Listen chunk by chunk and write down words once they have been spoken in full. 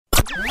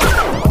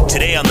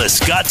Today on The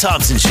Scott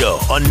Thompson Show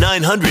on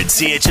 900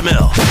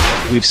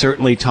 CHML. We've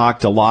certainly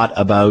talked a lot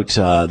about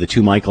the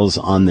two Michaels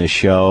on this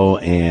show,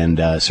 and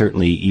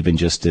certainly even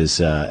just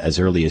as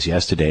early as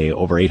yesterday,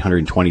 over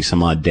 820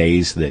 some odd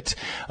days that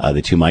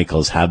the two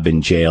Michaels have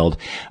been jailed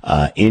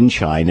in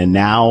China,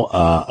 now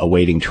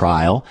awaiting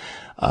trial.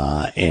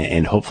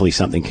 And hopefully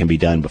something can be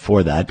done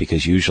before that,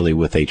 because usually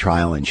with a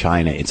trial in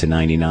China, it's a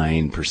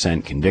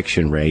 99%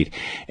 conviction rate.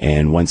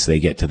 And once they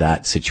get to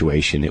that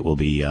situation, it will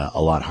be a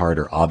lot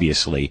harder,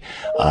 obviously,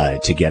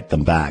 to get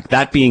them back.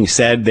 That being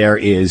said, there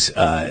is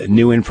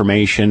new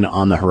information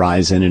on the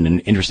horizon, and an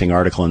interesting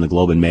article in the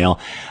Globe and Mail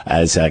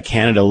as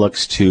Canada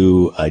looks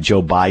to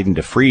Joe Biden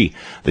to free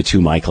the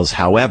two Michaels.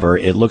 However,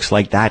 it looks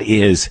like that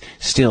is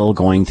still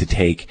going to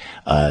take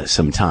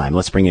some time.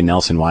 Let's bring in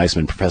Nelson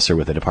Wiseman, professor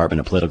with the Department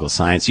of Political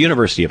Science,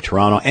 University of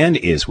Toronto, and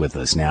is with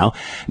us now.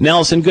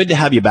 Nelson, good to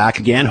have you back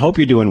again. Hope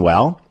you're doing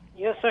well.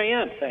 Yes, I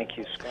am. Thank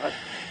you, Scott.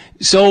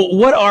 So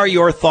what are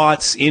your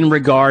thoughts in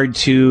regard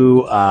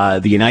to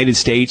the United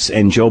States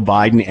and Joe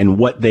Biden and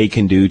what they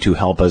can do to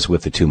help us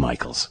with the two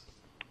Michaels?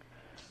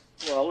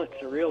 Well,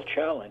 it's a real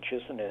challenge,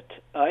 isn't it?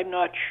 I'm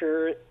not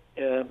sure.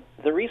 The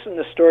reason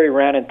the story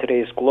ran in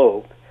today's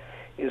Globe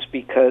is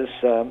because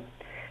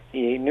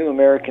the new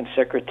American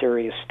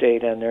Secretary of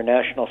State and their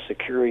National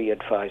Security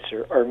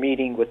Advisor are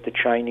meeting with the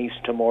Chinese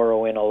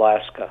tomorrow in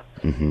Alaska.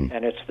 Mm-hmm.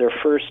 And it's their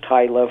first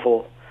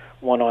high-level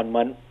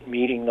one-on-one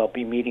meeting. They'll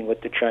be meeting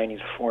with the Chinese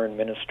foreign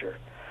minister.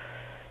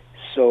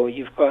 So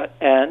you've got,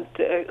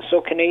 so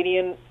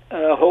Canadian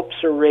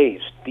hopes are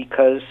raised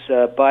because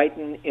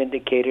Biden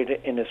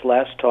indicated in his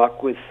last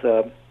talk with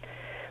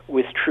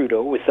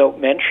Trudeau, without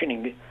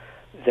mentioning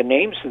the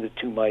names of the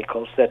two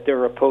Michaels, that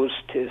they're opposed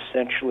to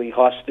essentially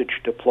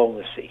hostage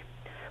diplomacy,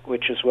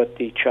 which is what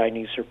the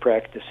Chinese are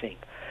practicing.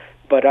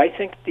 But I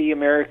think the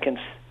Americans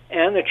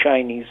and the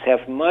Chinese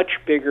have much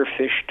bigger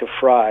fish to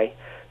fry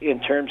in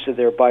terms of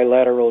their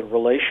bilateral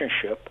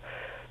relationship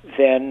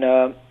than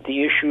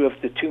the issue of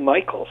the two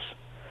Michaels.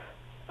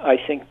 I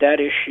think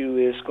that issue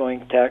is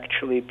going to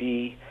actually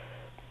be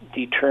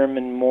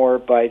determined more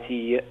by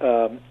the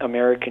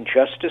American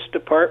Justice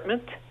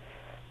Department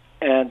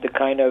and the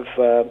kind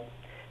of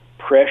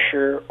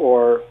pressure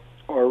or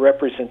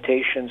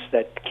representations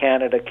that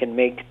Canada can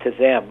make to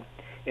them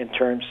in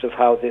terms of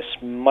how this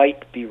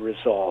might be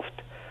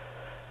resolved.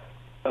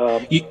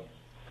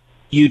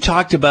 You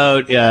talked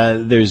about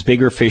there's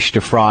bigger fish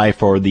to fry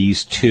for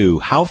these two.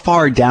 How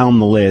far down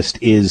the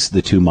list is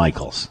the two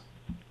Michaels?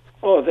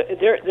 Oh,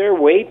 they're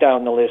way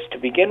down the list to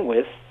begin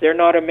with. They're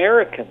not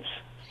Americans.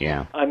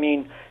 Yeah. I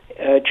mean,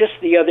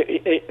 just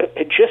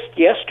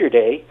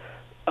yesterday,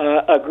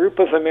 a group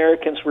of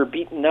Americans were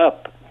beaten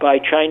up by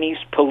Chinese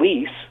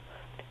police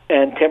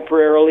and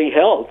temporarily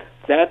held.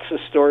 That's a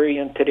story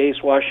in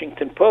today's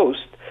Washington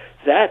Post.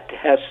 That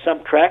has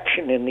some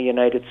traction in the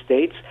United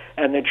States,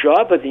 and the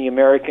job of the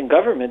American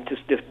government is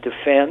to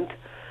defend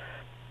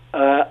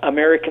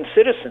American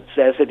citizens,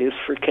 as it is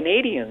for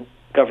Canadian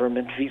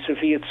government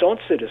vis-a-vis its own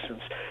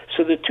citizens.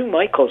 So the two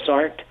Michaels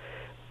aren't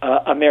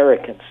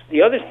Americans.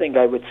 The other thing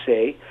I would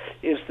say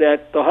is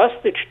that the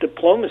hostage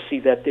diplomacy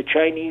that the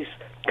Chinese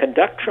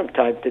conduct from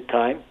time to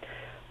time,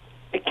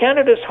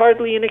 Canada's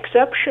hardly an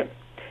exception.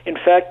 In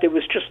fact, it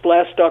was just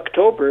last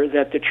October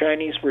that the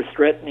Chinese were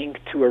threatening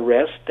to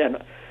arrest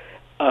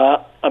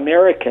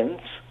Americans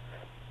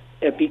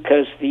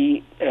because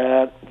the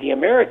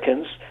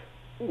Americans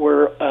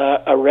were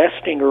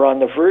arresting or on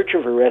the verge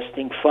of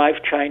arresting 5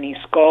 Chinese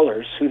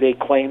scholars who they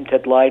claimed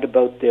had lied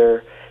about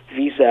their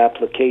visa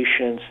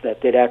applications,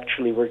 that they'd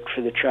actually worked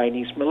for the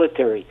Chinese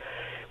military.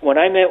 When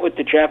I met with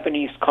the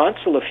Japanese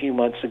consul a few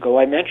months ago,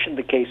 I mentioned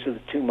the case of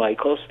the two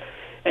Michaels,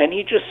 and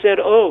he just said,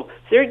 oh,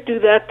 they do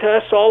that to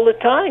us all the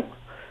time.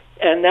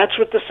 And that's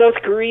what the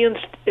South Koreans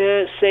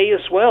say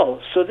as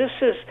well. So this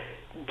is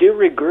de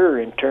rigueur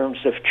in terms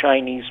of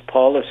Chinese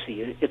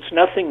policy. It's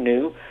nothing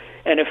new.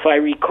 And if I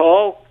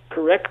recall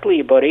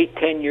correctly, about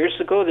 8-10 years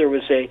ago, there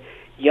was a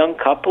young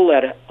couple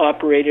that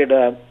operated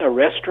a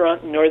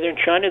restaurant in northern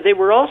China. They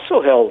were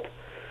also held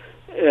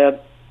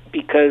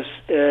because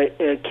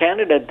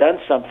Canada had done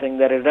something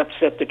that had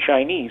upset the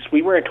Chinese.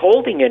 We weren't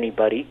holding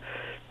anybody,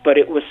 but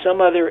it was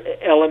some other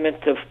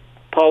element of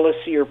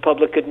policy or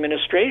public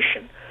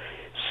administration.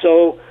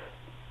 So,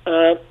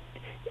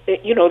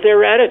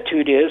 their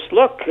attitude is,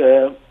 look,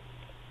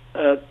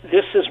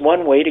 this is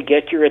one way to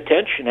get your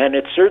attention, and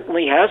it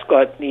certainly has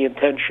got the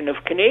attention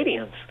of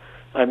Canadians.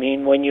 I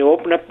mean, when you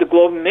open up the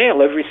Globe and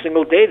Mail every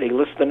single day, they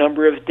list the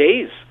number of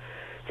days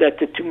that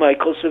the two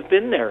Michaels have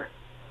been there.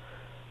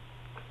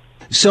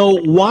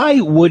 So why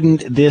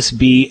wouldn't this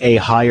be a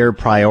higher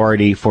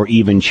priority for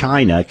even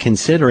China,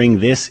 considering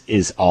this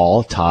is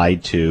all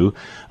tied to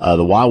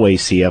the Huawei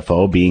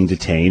CFO being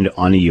detained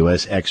on a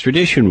U.S.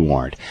 extradition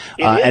warrant?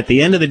 At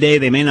the end of the day,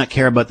 they may not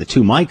care about the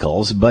two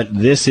Michaels, but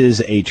this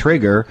is a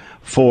trigger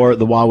for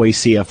the Huawei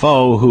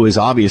CFO, who is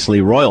obviously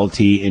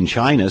royalty in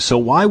China. So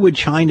why would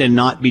China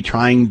not be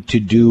trying to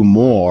do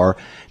more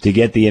to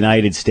get the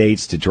United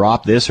States to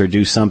drop this or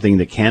do something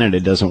that Canada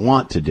doesn't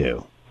want to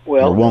do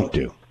or won't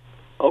do?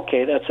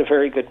 Okay, that's a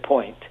very good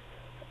point.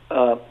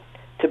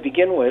 To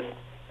begin with,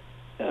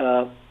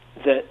 the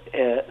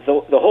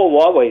whole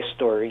Huawei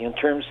story, in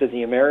terms of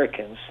the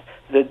Americans,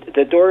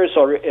 the door has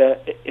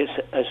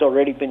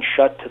already been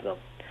shut to them.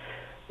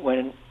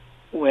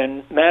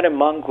 When Madam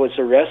Meng was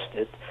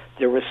arrested,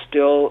 there was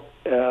still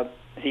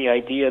the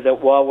idea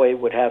that Huawei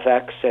would have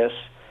access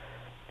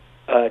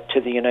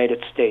to the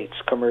United States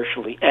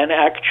commercially. And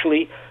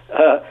actually,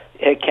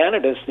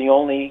 Canada's the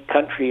only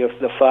country of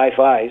the Five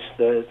Eyes,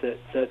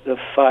 the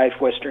five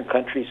Western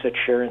countries that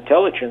share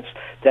intelligence,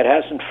 that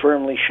hasn't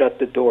firmly shut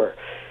the door.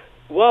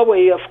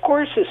 Huawei, of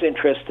course, is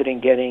interested in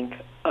getting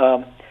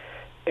the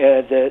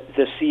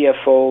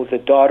CFO, the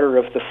daughter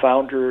of the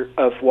founder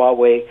of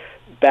Huawei,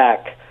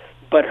 back.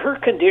 But her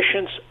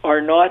conditions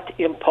are not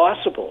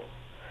impossible.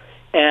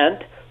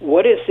 And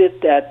what is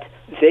it that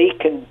they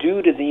can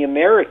do to the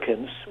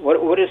Americans?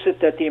 What is it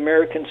that the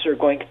Americans are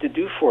going to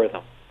do for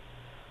them?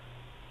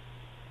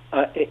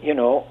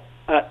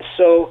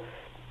 So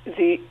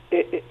the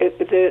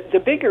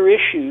bigger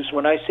issues,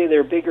 when I say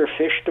they're bigger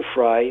fish to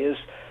fry, is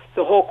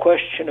the whole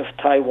question of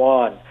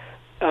Taiwan,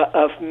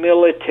 of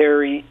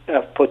military,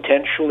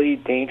 potentially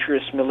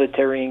dangerous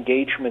military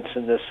engagements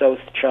in the South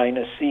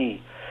China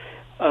Sea.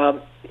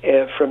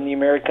 From the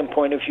American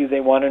point of view,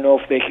 they want to know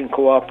if they can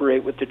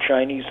cooperate with the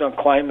Chinese on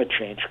climate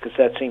change, because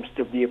that seems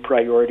to be a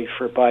priority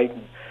for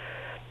Biden.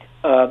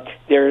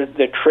 There are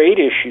the trade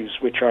issues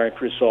which aren't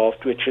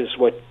resolved, which is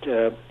what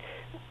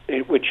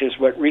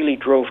really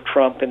drove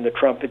Trump and the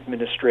Trump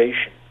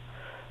administration.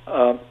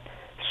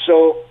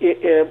 So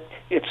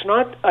it's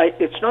not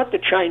the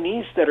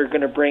Chinese that are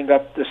going to bring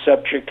up the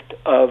subject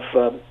of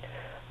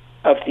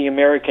the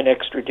American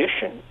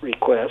extradition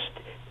request.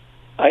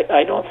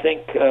 I don't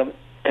think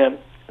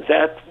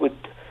that would.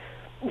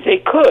 They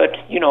could,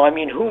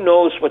 who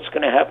knows what's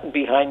going to happen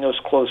behind those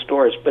closed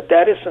doors? But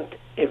that isn't,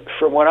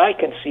 from what I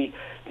can see,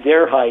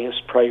 their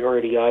highest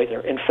priority either.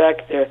 In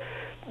fact,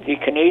 the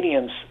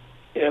Canadians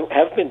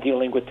have been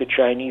dealing with the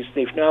Chinese.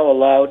 They've now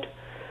allowed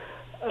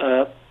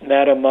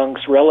Madam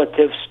Meng's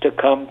relatives to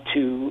come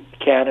to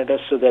Canada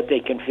so that they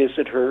can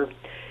visit her,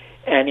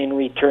 and in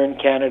return,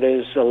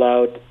 Canada has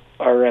allowed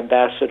our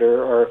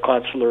ambassador or our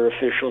consular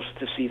officials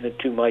to see the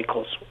two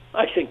Michaels.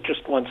 I think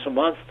just once a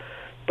month,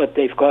 but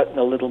they've gotten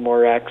a little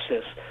more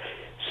access.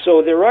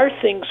 So there are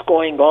things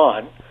going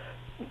on,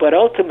 but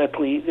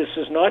ultimately this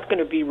is not going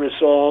to be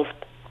resolved.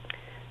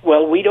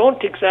 Well, we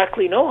don't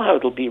exactly know how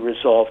it'll be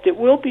resolved. It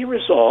will be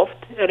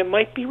resolved, and it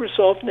might be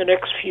resolved in the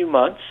next few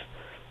months.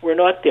 We're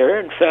not there.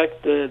 In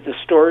fact, the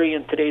story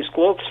in today's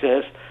Globe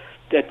says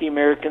that the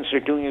Americans are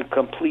doing a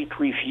complete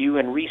review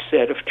and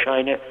reset of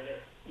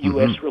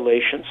China-U.S.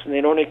 relations, and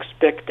they don't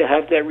expect to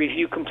have that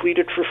review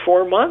completed for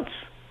 4 months.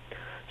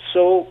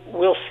 So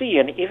we'll see.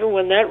 And even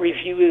when that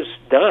review is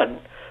done,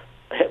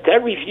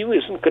 that review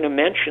isn't going to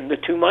mention the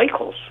two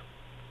Michaels.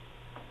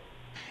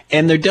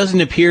 And there doesn't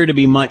appear to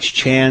be much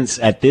chance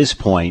at this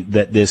point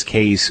that this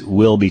case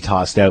will be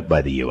tossed out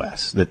by the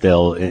U.S., that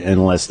they'll,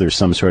 unless there's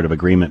some sort of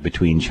agreement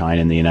between China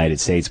and the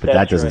United States, but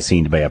that doesn't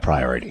seem to be a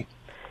priority.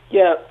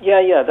 Yeah,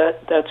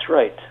 that's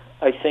right.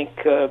 I think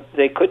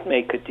they could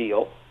make a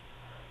deal.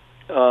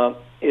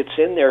 It's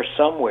in there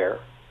somewhere.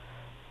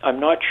 I'm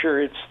not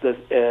sure it's the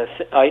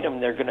item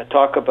they're going to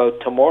talk about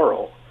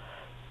tomorrow.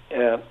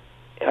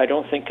 I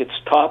don't think it's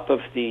top of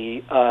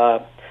the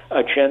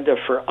agenda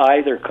for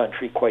either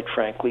country, quite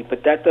frankly,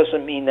 but that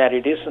doesn't mean that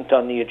it isn't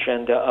on the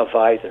agenda of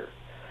either.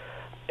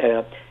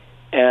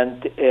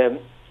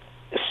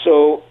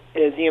 So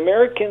the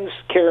Americans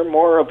care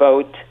more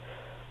about,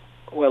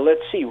 well,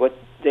 let's see what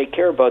they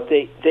care about.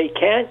 They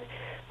can't,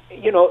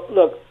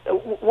 look,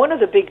 one of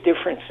the big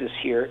differences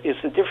here is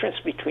the difference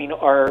between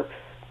our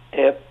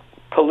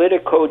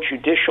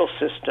politico-judicial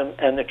system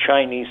and the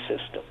Chinese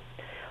system.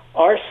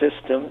 Our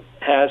system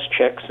has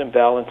checks and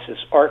balances.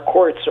 Our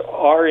courts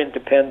are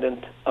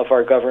independent of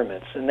our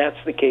governments, and that's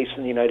the case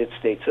in the United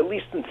States, at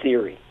least in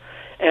theory,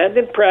 and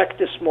in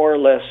practice more or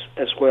less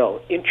as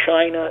well. In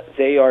China,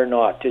 they are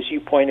not. As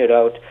you pointed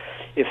out,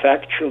 if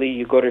actually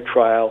you go to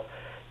trial,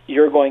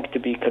 you're going to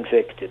be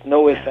convicted.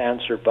 No ifs,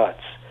 ands, or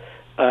buts.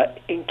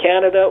 In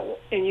Canada,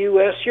 in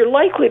U.S., you're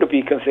likely to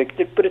be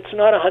convicted, but it's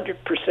not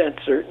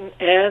 100% certain,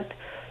 and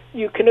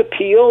you can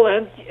appeal,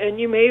 and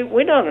you may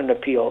win on an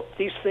appeal.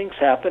 These things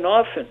happen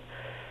often.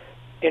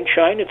 In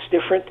China, it's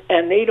different,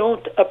 and they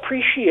don't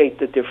appreciate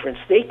the difference.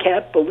 They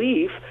can't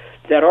believe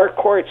that our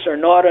courts are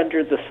not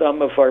under the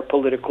thumb of our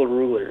political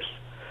rulers.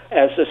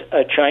 As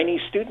a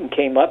Chinese student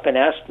came up and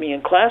asked me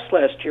in class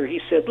last year,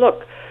 he said,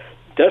 look,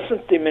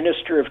 doesn't the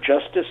Minister of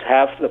Justice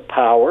have the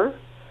power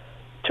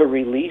to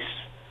release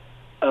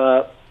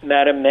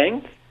Madam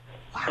Meng?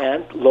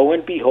 And lo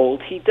and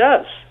behold, he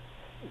does.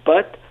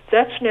 But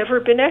that's never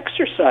been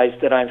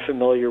exercised that I'm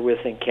familiar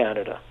with in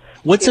Canada.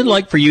 What's it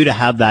like for you to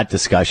have that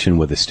discussion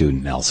with a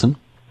student, Nelson?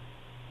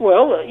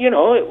 Well,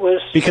 it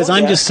was... Because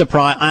I'm just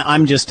surprised,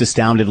 I'm just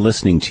astounded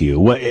listening to you.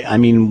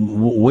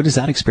 What is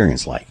that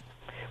experience like?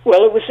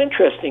 Well, it was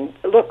interesting.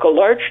 Look, a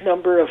large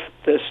number of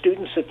the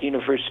students at the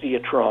University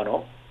of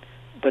Toronto,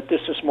 but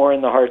this is more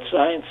in the hard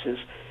sciences,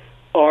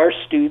 are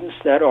students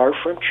that are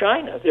from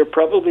China. They're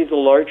probably the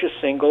largest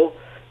single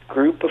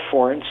group of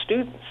foreign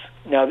students.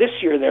 Now, this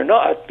year they're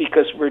not,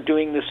 because we're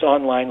doing this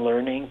online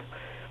learning.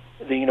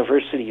 The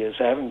university is.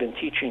 I haven't been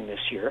teaching this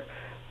year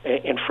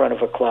in front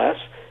of a class,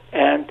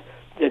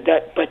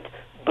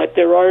 but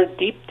there are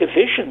deep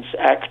divisions.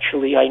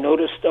 Actually, I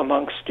noticed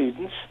among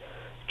students,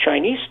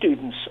 Chinese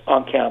students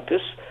on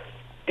campus,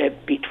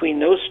 between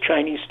those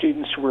Chinese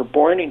students who were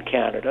born in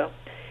Canada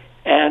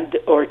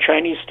or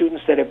Chinese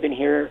students that have been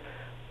here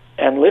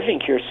and living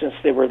here since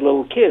they were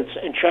little kids,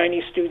 and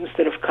Chinese students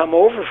that have come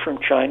over from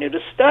China to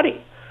study.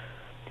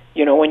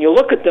 You know, when you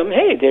look at them,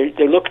 hey,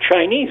 they look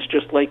Chinese,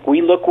 just like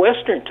we look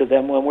Western to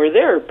them when we're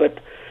there, but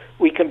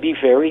we can be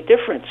very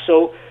different.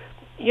 So,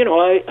 you know,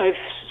 I've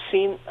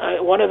seen,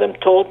 one of them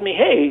told me,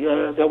 hey,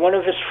 that one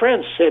of his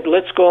friends said,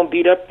 let's go and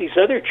beat up these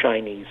other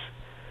Chinese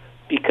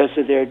because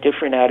of their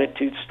different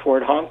attitudes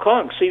toward Hong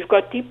Kong. So you've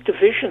got deep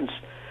divisions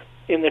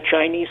in the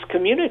Chinese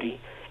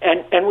community.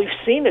 And we've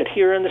seen it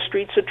here in the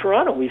streets of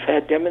Toronto. We've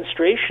had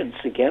demonstrations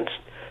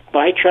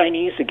by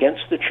Chinese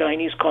against the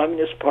Chinese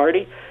Communist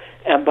Party,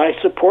 and by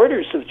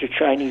supporters of the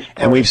Chinese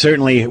Party. And we've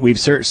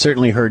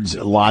certainly heard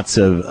lots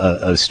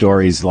of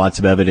stories, lots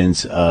of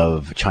evidence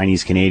of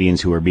Chinese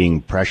Canadians who are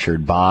being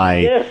pressured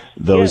by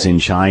those in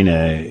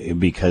China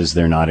because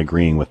they're not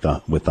agreeing with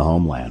the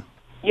homeland.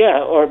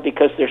 Yeah, or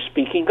because they're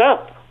speaking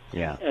up.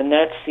 Yeah, and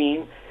that's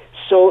seen.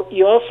 So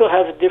you also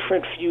have a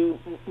different view,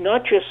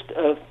 not just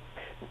of.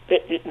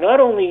 Not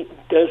only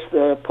does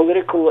the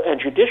political and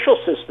judicial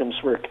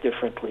systems work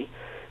differently,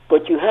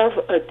 but you have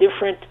a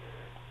different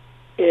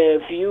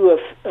view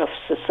of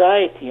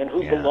society and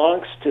who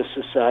belongs to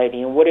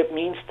society and what it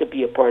means to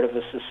be a part of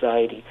a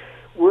society.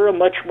 We're a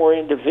much more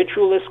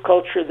individualist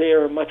culture. They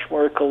are a much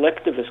more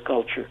collectivist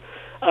culture.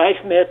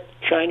 I've met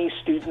Chinese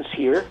students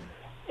here,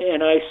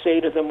 and I say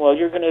to them, well,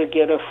 you're going to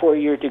get a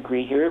 4-year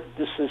degree here.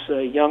 This is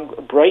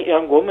a bright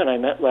young woman I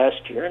met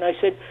last year. And I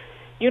said,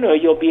 you know,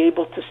 you'll be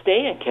able to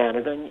stay in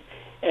Canada.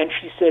 And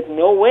she said,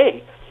 no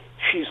way.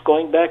 She's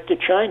going back to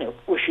China.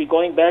 Was she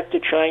going back to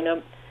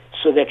China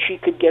so that she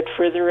could get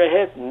further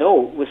ahead?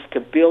 No, it was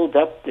to build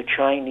up the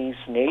Chinese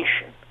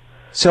nation.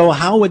 So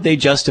how would they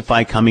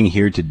justify coming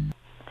here to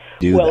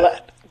do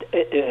that?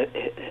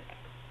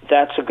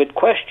 That's a good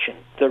question.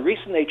 The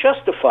reason they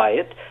justify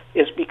it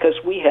is because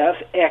we have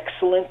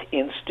excellent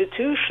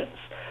institutions.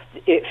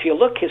 If you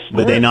look historically...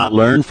 Would they not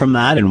learn from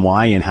that and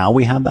why and how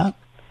we have that?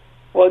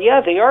 Well,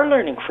 yeah, they are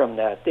learning from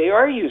that. They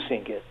are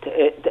using it.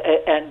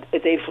 And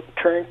they've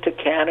turned to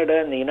Canada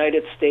and the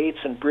United States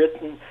and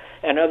Britain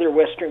and other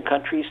Western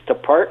countries to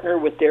partner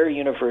with their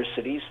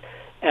universities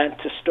and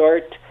to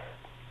start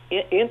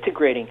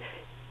integrating.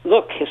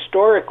 Look,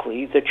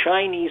 historically, the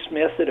Chinese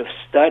method of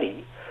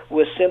study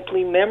was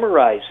simply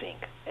memorizing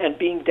and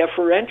being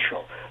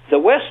deferential. The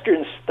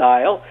Western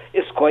style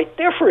is quite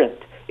different.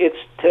 It's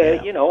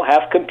to,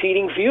 have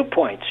competing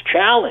viewpoints,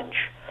 challenge,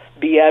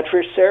 be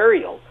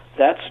adversarial.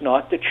 That's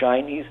not the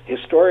Chinese,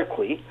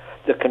 historically,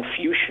 the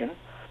Confucian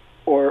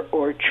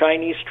or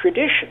Chinese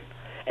tradition.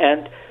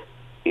 And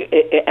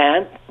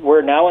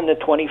we're now in the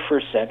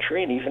 21st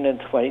century, and even in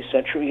the 20th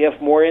century, we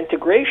have more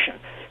integration.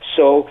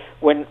 So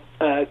when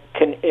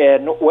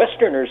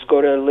Westerners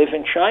go to live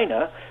in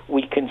China,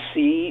 we can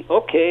see,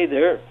 okay,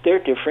 they're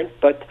different,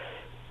 but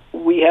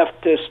we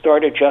have to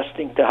start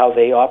adjusting to how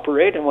they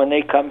operate. And when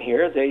they come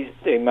here,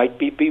 they might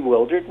be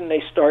bewildered, and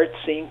they start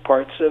seeing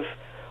parts of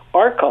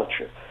our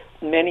culture,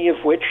 many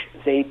of which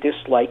they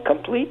dislike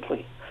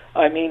completely.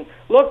 I mean,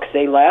 look,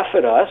 they laugh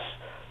at us.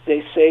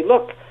 They say,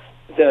 look,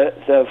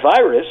 the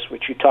virus,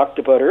 which you talked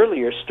about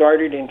earlier,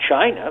 started in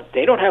China.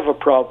 They don't have a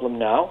problem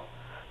now.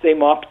 They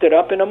mopped it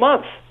up in a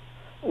month.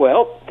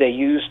 Well, they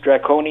used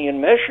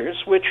draconian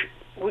measures, which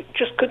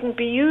just couldn't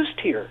be used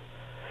here.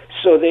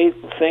 So they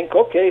think,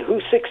 okay,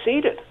 who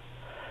succeeded?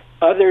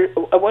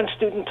 One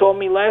student told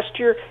me last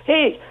year,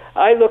 hey,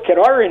 I look at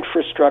our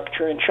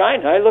infrastructure in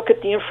China. I look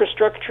at the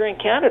infrastructure in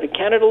Canada.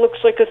 Canada looks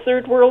like a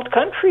third world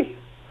country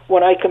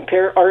when I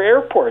compare our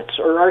airports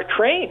or our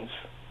trains.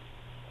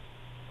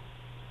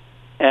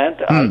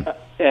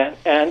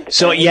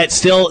 Yet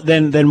still,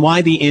 then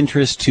why the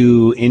interest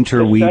to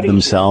interweave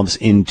themselves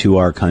into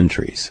our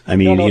countries? I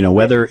mean,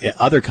 whether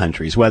other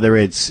countries, whether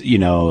it's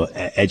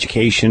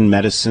education,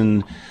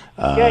 medicine,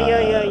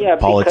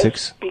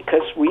 politics,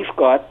 because we've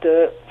got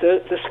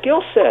the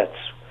skill sets.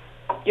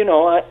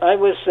 I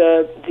was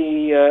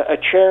a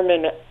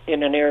chairman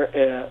in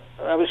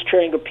I was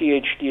chairing a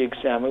PhD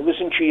exam. It was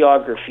in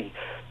geography.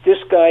 This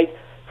guy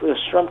was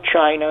from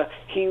China.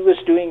 He was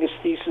doing his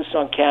thesis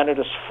on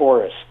Canada's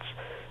forests.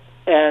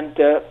 And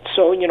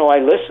so, I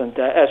listened.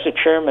 As a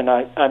chairman,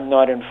 I'm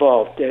not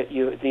involved.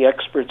 The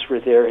experts were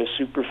there, his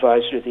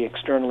supervisor, the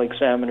external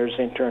examiners,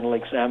 internal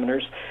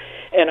examiners.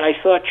 And I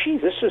thought, gee,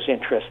 this is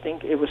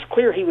interesting. It was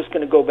clear he was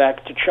going to go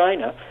back to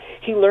China.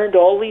 He learned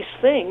all these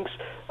things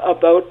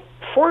about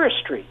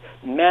forestry,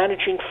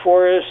 managing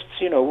forests.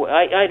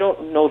 I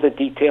don't know the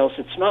details.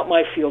 It's not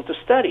my field to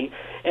study.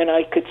 And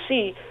I could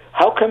see,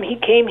 how come he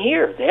came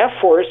here? They have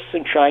forests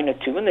in China,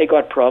 too, and they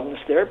got problems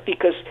there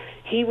because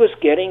he was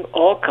getting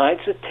all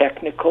kinds of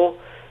technical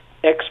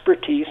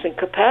expertise and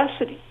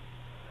capacity,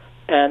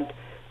 and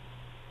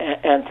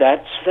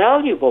that's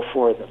valuable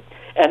for them.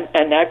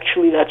 And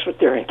actually, that's what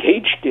they're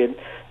engaged in.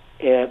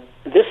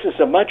 This is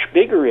a much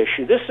bigger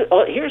issue.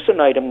 Here's an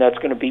item that's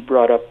going to be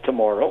brought up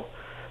tomorrow.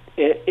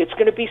 It's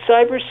going to be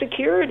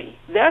cybersecurity.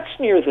 That's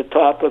near the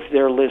top of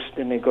their list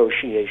in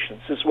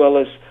negotiations, as well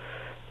as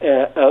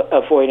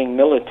avoiding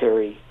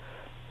military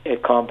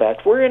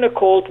combat. We're in a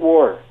Cold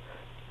War,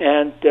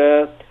 and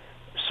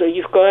so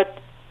you've got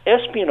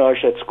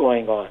espionage that's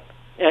going on,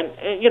 and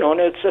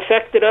it's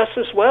affected us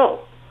as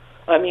well.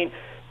 I mean,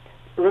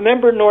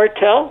 remember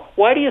Nortel?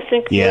 Why do you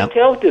think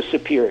Nortel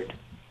disappeared?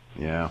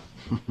 Yeah.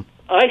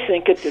 I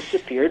think it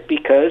disappeared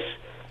because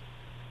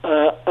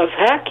of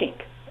hacking,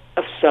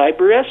 of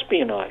cyber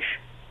espionage.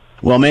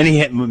 Well,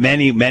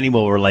 many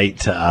will relate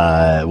to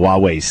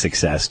Huawei's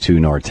success to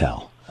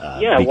Nortel.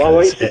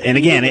 Huawei. And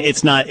again,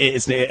 it's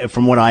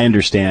from what I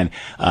understand,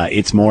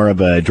 it's more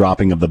of a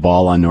dropping of the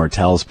ball on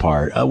Nortel's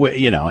part,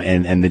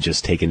 and they're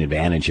just taken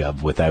advantage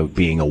of without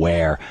being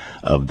aware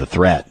of the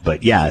threat.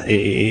 But yeah,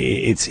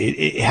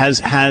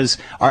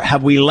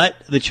 have we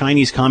let the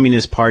Chinese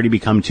Communist Party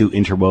become too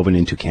interwoven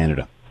into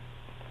Canada?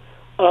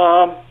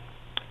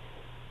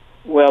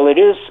 Well, it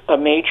is a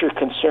major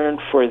concern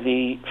for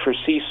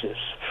CSIS,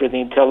 for the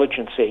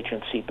intelligence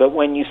agency. But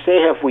when you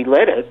say have we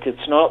let it,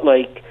 it's not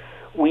like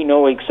we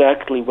know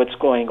exactly what's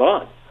going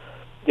on.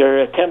 There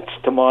are attempts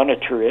to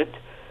monitor it.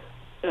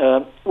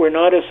 We're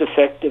not as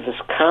effective as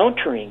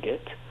countering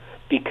it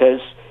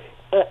because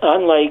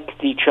unlike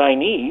the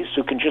Chinese,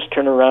 who can just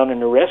turn around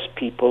and arrest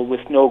people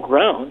with no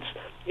grounds,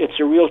 it's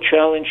a real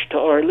challenge to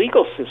our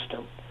legal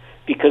system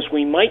because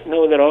we might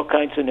know that all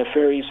kinds of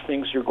nefarious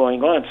things are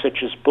going on,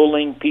 such as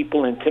bullying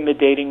people,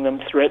 intimidating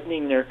them,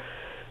 threatening their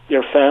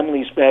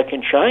families back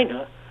in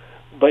China.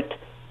 But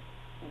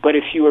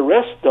if you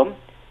arrest them,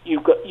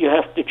 you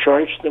have to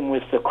charge them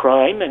with the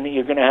crime, and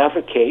you're going to have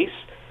a case,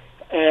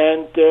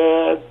 and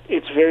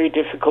it's very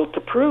difficult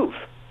to prove.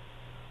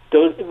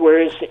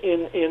 Whereas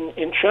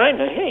in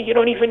China, hey, you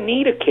don't even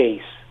need a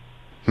case.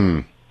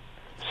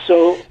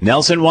 So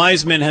Nelson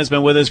Wiseman has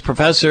been with us,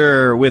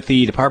 professor with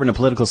the Department of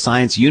Political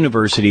Science,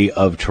 University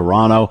of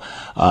Toronto,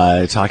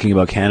 talking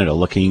about Canada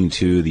looking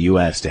to the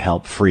U.S. to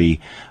help free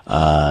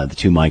the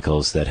two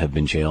Michaels that have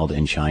been jailed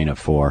in China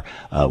for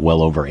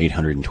well over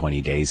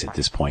 820 days at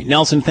this point.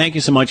 Nelson, thank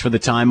you so much for the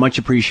time. Much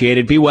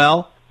appreciated. Be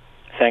well.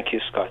 Thank you,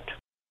 Scott.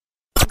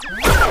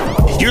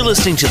 You're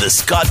listening to the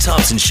Scott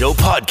Thompson Show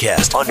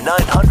podcast on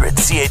 900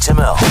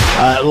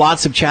 CHML.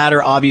 Lots of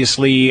chatter,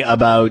 obviously,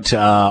 about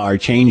our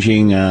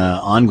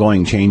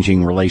ongoing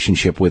changing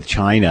relationship with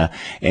China.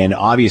 And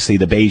obviously,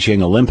 the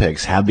Beijing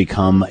Olympics have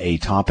become a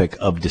topic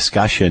of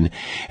discussion.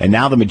 And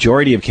now the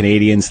majority of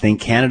Canadians think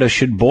Canada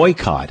should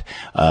boycott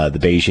the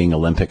Beijing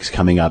Olympics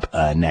coming up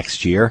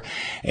next year.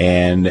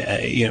 And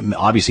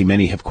obviously,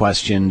 many have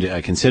questioned,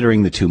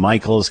 considering the two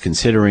Michaels,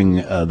 considering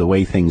the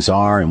way things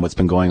are and what's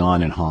been going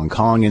on in Hong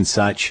Kong and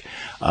such.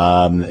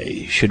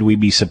 Should we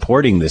be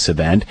supporting this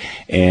event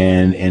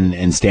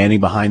and standing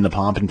behind the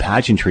pomp and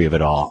pageantry of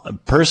it all?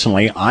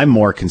 Personally, I'm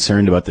more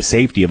concerned about the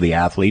safety of the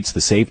athletes,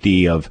 the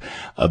safety of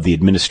the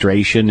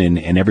administration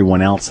and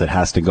everyone else that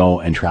has to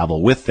go and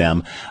travel with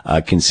them,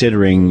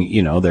 considering,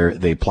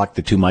 they plucked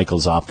the two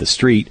Michaels off the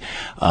street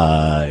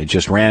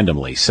just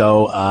randomly.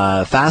 So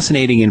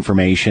fascinating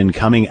information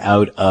coming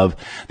out of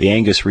the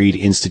Angus Reid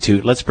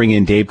Institute. Let's bring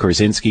in Dave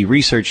Korzinski,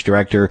 research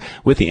director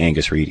with the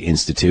Angus Reid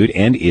Institute,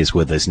 and is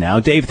with us now.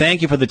 Dave,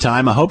 thank you for the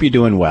time. I hope you're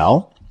doing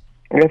well.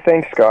 Yeah,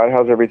 thanks, Scott.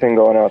 How's everything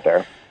going out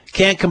there?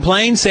 Can't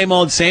complain. Same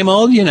old,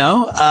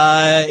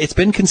 it's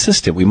been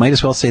consistent. We might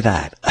as well say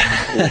that.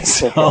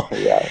 So,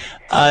 yeah.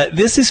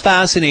 This is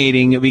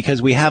fascinating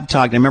because we have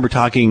talked, I remember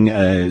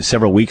talking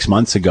several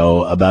months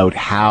ago about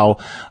how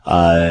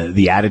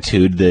the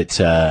attitude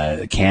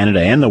that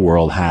Canada and the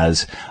world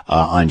has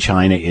on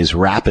China is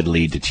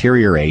rapidly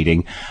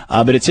deteriorating.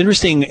 But it's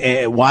interesting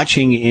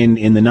watching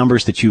in the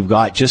numbers that you've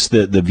got, just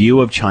the view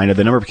of China,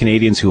 the number of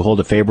Canadians who hold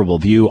a favorable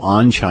view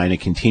on China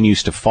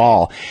continues to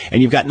fall.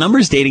 And you've got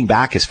numbers dating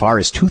back as far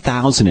as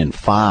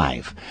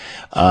 2005.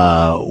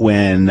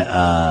 When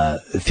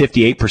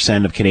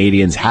 58% of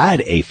Canadians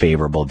had a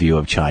favorable view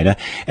of China.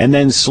 And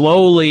then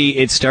slowly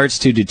it starts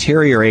to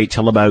deteriorate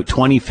till about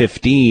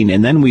 2015.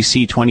 And then we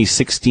see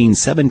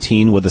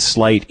 2016-17 with a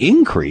slight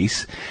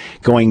increase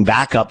going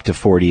back up to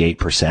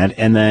 48%.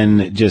 And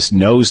then just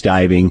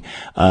nosediving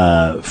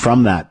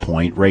from that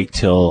point right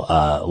till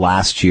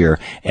last year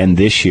and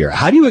this year.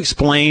 How do you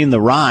explain the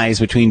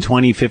rise between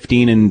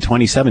 2015 and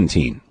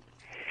 2017?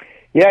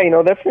 Yeah,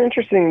 that's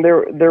interesting.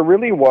 There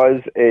really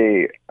was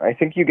I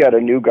think you got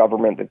a new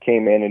government that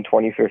came in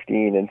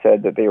 2015 and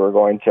said that they were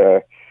going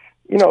to,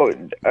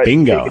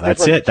 bingo,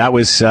 that's it. That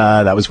was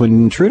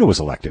when Trudeau was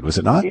elected, was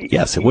it not?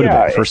 Yes, it would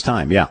have been. First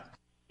time, yeah.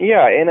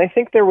 Yeah, and I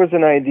think there was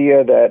an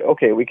idea that,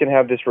 okay, we can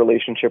have this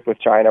relationship with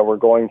China. We're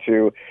going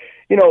to,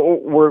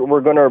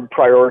 we're going to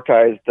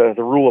prioritize the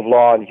rule of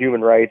law and human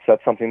rights.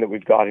 That's something that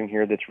we've got in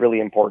here that's really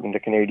important to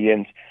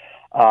Canadians.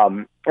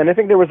 And I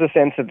think there was a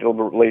sense that the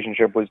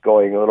relationship was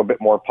going a little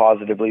bit more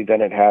positively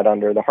than it had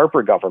under the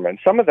Harper government.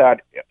 Some of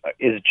that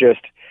is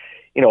just,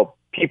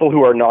 people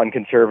who are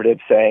non-conservative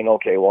saying,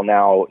 okay, well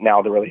now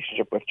the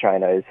relationship with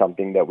China is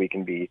something that we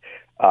can be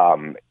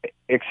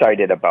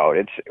excited about.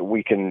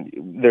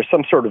 There's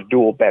some sort of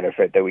dual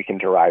benefit that we can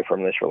derive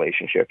from this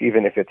relationship,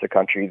 even if it's a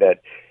country that,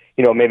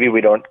 maybe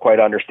we don't quite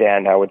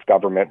understand how its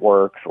government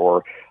works,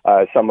 or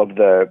some of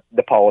the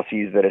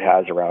policies that it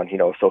has around,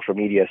 social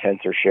media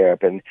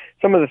censorship, and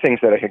some of the things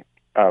that I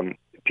think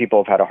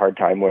people have had a hard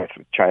time with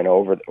China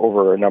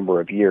over a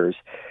number of years.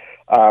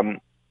 And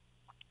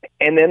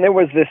then there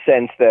was this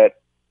sense that,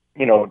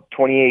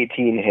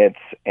 2018 hits,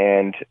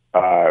 and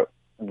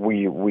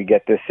we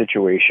get this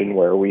situation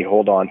where we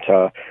hold on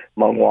to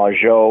Meng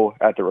Wanzhou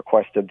at the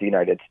request of the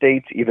United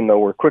States, even though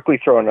we're quickly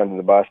thrown under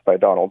the bus by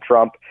Donald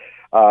Trump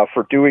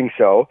for doing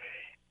so.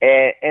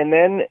 And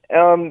then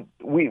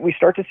we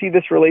start to see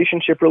this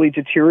relationship really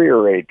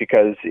deteriorate,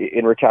 because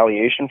in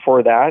retaliation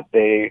for that,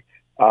 they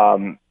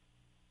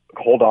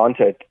hold on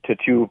to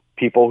two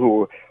people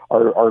who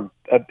are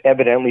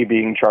evidently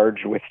being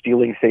charged with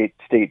stealing state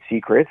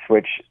secrets,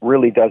 which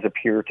really does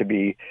appear to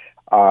be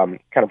kind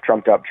of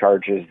trumped up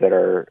charges that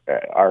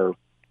our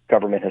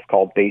government has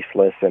called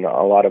baseless, and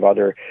a lot of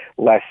other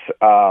less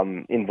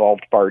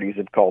involved parties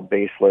have called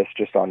baseless,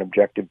 just on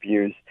objective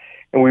views.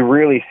 And we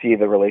really see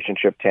the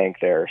relationship tank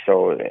there.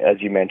 So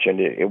as you mentioned,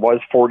 it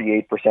was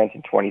 48%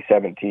 in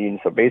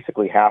 2017. So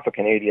basically half of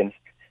Canadians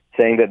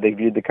saying that they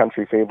viewed the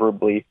country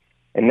favorably.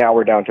 And now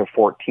we're down to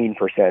 14%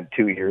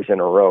 2 years in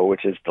a row,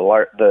 which is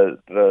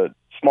the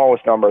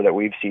smallest number that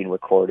we've seen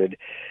recorded,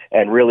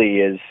 and really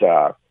is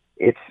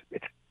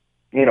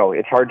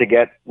it's hard to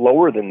get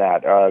lower than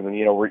that.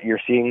 You're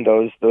seeing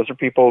those are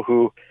people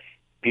who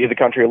view the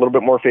country a little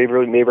bit more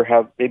favorably,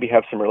 maybe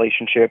have some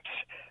relationships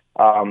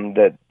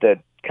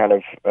that kind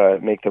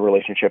of make the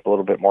relationship a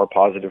little bit more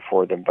positive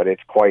for them, but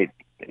it's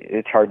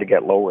hard to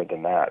get lower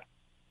than that.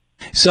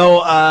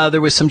 So there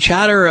was some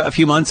chatter a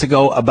few months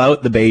ago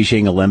about the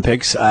Beijing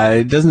Olympics.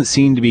 It doesn't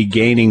seem to be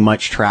gaining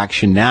much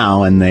traction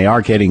now, and they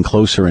are getting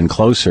closer and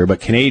closer. But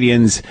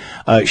Canadians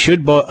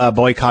should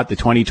boycott the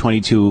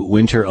 2022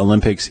 Winter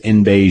Olympics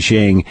in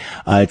Beijing.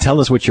 Tell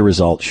us what your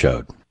results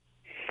showed.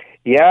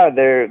 Yeah,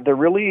 they're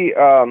really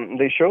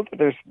they showed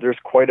that there's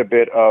quite a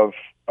bit of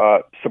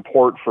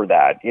support for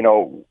that.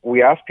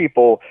 We asked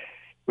people.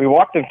 We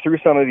walked them through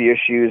some of the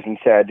issues and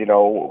said,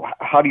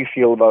 how do you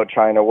feel about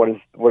China? What is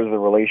the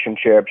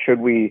relationship? Should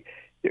we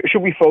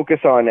focus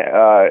on,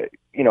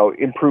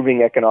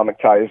 improving economic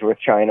ties with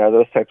China,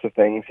 those types of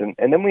things?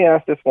 And then we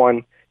asked this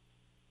one,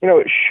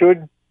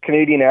 should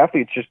Canadian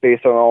athletes, just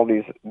based on all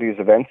these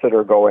events that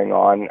are going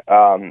on,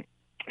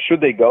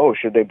 should they go?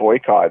 Should they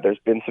boycott? There's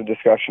been some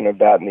discussion of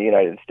that in the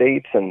United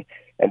States and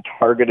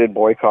targeted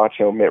boycotts.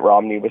 Mitt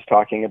Romney was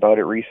talking about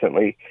it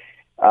recently.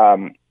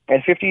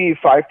 And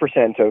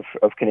 55%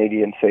 of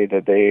Canadians say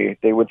that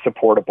they would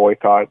support a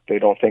boycott. They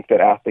don't think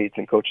that athletes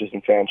and coaches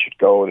and fans should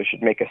go. They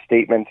should make a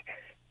statement,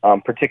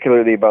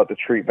 particularly about the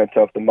treatment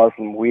of the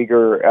Muslim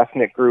Uyghur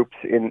ethnic groups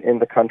in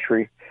the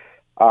country.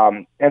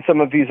 And some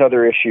of these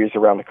other issues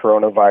around the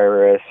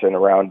coronavirus and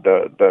around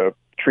the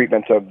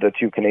treatment of the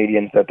two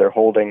Canadians that they're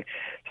holding.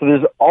 So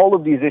there's all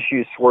of these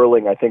issues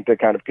swirling, I think, that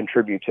kind of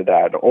contribute to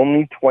that.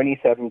 Only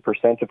 27%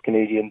 of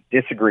Canadians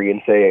disagree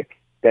and say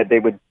that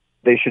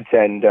they should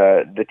send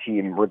the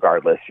team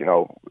regardless.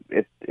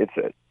 It's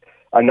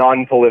a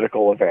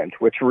non-political event,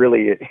 which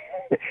really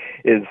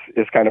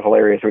is kind of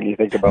hilarious when you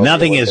think about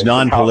nothing is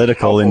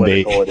non-political in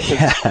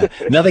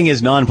Beijing. Nothing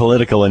is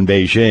non-political in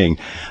Beijing.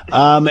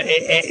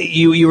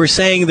 You were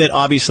saying that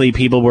obviously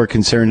people were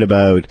concerned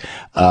about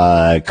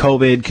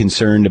COVID,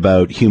 concerned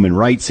about human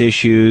rights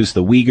issues,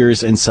 the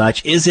Uyghurs and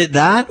such. Is it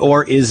that,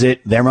 or is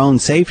it their own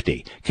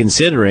safety,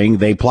 considering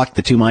they plucked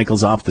the two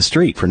Michaels off the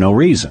street for no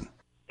reason?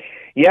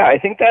 Yeah, I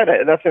think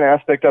that's an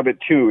aspect of it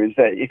too, is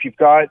that if you've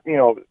got,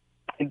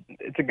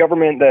 it's a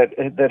government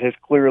that has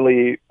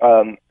clearly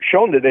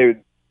shown that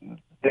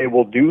they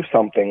will do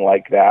something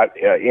like that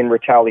in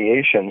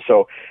retaliation.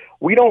 So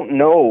we don't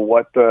know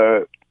what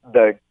the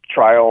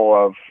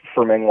trial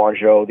for Meng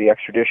Wanzhou, the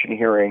extradition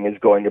hearing, is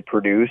going to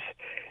produce.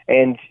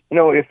 And,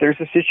 if there's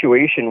a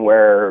situation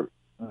where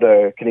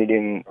the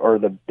Canadian or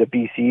the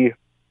BC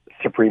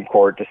Supreme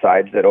Court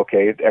decides that,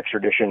 okay,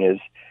 extradition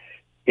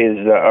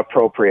is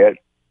appropriate,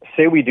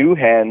 say we do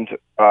hand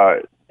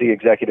the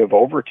executive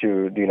over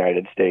to the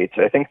United States,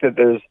 I think that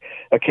there's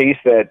a case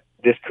that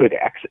this could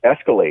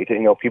escalate.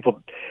 And,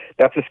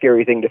 that's a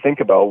scary thing to think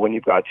about when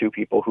you've got two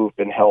people who've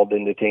been held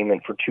in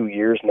detainment for 2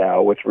 years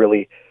now with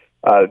really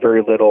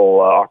very little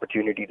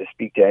opportunity to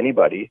speak to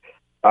anybody.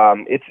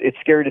 It's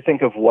scary to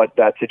think of what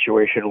that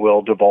situation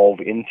will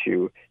devolve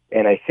into.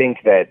 And I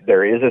think that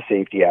there is a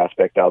safety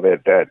aspect of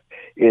it that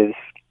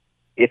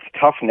it's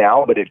tough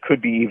now, but it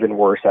could be even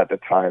worse at the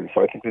time.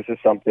 So I think this is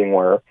something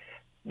where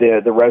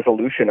the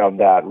resolution of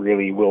that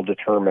really will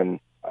determine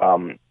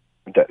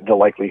the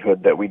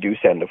likelihood that we do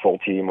send a full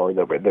team, or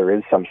that there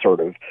is some sort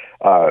of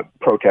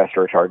protest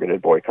or a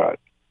targeted boycott.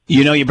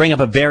 You know, you bring up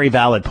a very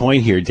valid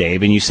point here,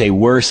 Dave, and you say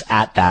worse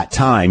at that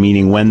time,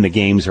 meaning when the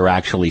games are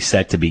actually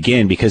set to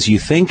begin, because you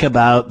think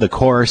about the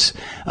course,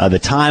 the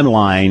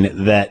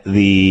timeline that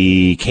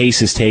the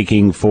case is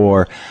taking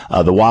for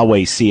the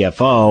Huawei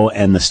CFO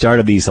and the start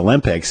of these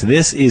Olympics.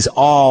 This is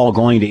all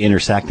going to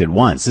intersect at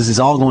once. This is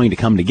all going to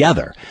come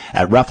together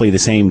at roughly the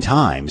same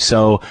time.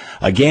 So,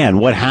 again,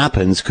 what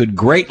happens could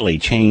greatly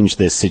change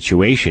this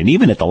situation,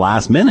 even at the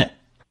last minute.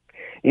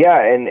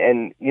 Yeah,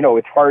 and you know,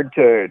 it's hard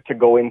to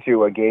go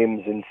into a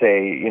games and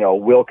say, you know,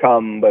 we'll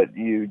come, but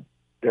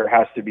there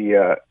has to be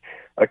a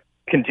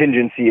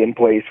contingency in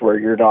place where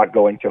you're not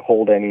going to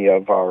hold any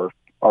of our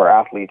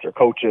athletes or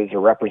coaches or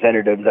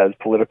representatives as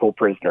political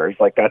prisoners.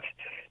 Like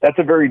that's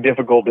a very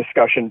difficult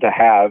discussion to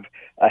have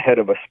ahead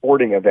of a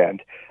sporting event.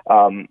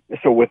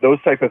 So with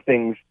those type of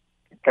things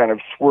kind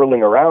of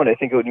swirling around, I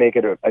think it would make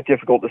it a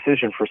difficult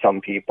decision for some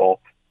people.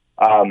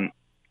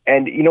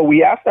 And you know,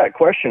 we asked that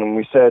question and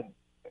we said,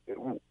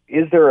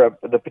 is there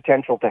the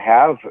potential to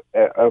have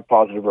a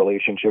positive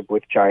relationship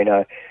with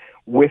China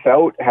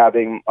without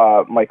having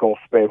Michael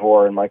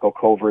Spavor and Michael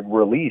Kovrig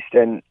released?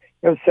 And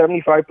you know,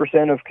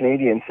 75% of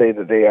Canadians say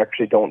that they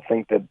actually don't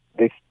think that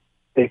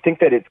they think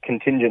that it's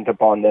contingent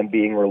upon them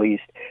being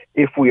released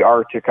if we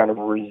are to kind of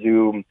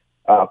resume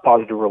a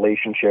positive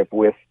relationship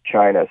with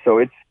China. So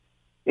it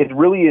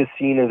really is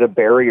seen as a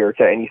barrier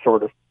to any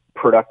sort of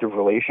productive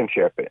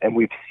relationship, and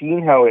we've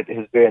seen how it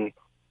has been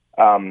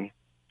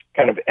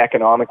kind of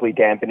economically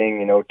dampening.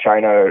 You know,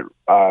 China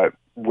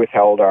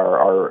withheld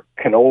our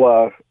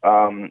canola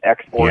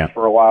exports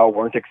for a while,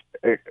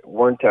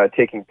 weren't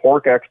taking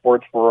pork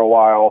exports for a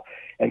while,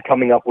 and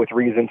coming up with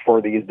reasons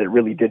for these that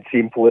really did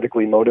seem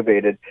politically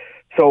motivated.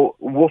 So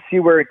we'll see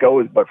where it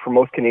goes. But for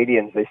most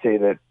Canadians, they say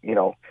that, you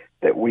know,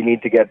 that we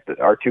need to get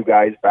our two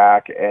guys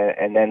back,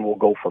 and then we'll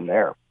go from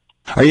there.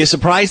 Are you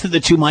surprised that the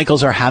two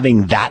Michaels are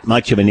having that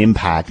much of an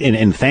impact,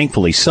 and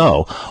thankfully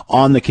so,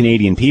 on the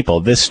Canadian people?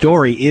 This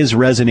story is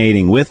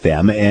resonating with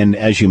them, and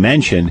as you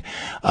mentioned,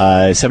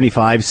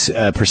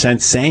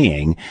 75%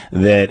 saying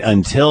that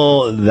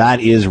until that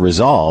is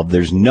resolved,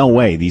 there's no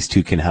way these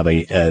two can have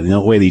there's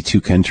no way these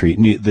two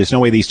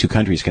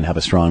countries can have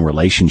a strong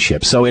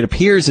relationship. So it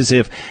appears as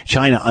if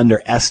China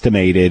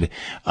underestimated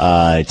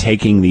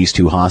taking these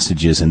two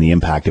hostages and the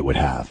impact it would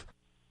have.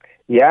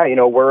 Yeah, you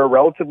know, we're a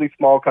relatively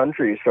small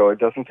country, so it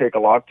doesn't take a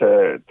lot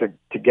to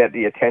get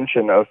the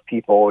attention of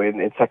people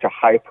in such a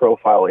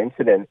high-profile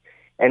incident.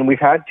 And we've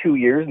had 2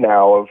 years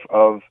now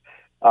of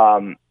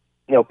you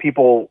know,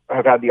 people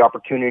have had the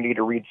opportunity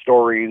to read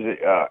stories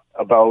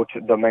about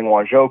the Meng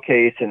Wanzhou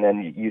case, and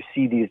then you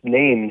see these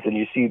names and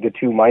you see the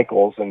two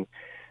Michaels. And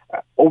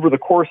over the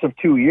course of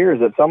 2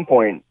 years, at some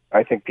point,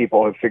 I think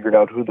people have figured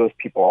out who those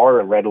people are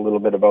and read a little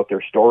bit about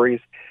their stories.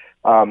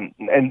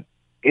 And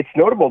it's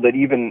notable that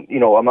even, you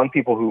know, among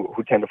people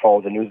who tend to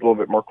follow the news a little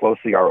bit more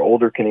closely are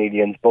older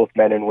Canadians, both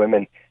men and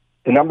women.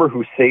 The number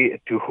who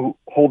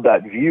hold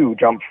that view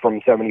jumps from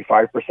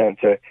 75%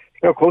 to, you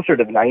know, closer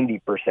to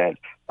 90%.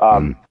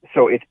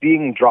 So it's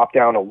being dropped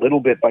down a little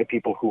bit by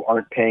people who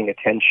aren't paying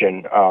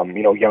attention.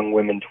 You know, young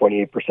women,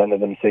 28% of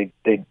them say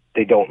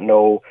they don't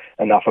know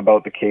enough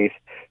about the case.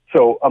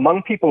 So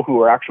among people who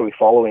are actually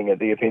following it,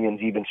 the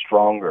opinion's even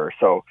stronger.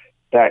 So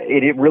that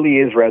it really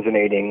is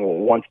resonating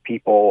once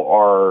people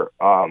are,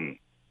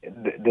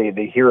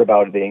 they hear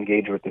about it, they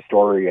engage with the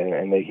story,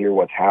 and they hear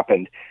what's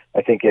happened.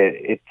 I think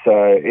it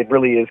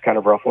really is kind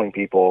of ruffling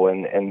people,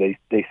 and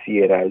they see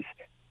it as,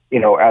 you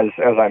know, as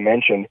I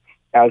mentioned,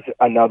 as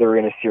another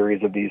in a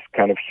series of these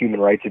kind of human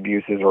rights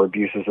abuses or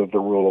abuses of the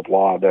rule of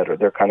law that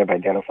they're kind of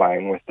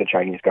identifying with the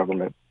Chinese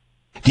government.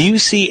 Do you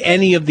see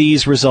any of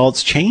these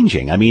results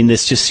changing? I mean,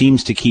 this just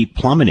seems to keep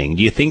plummeting.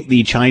 Do you think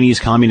the Chinese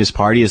Communist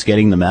Party is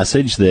getting the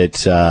message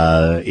that,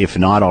 if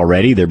not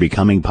already, they're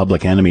becoming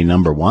public enemy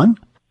number one?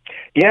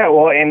 Yeah,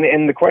 well,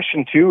 and the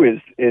question too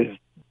is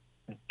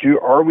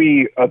are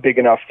we a big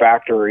enough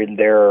factor in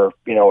their,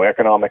 you know,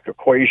 economic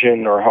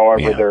equation or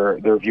however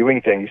they're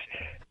viewing things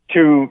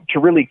to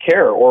really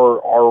care,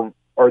 or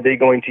are they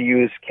going to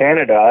use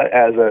Canada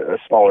as a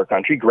smaller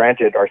country,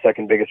 granted our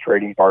second biggest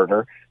trading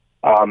partner?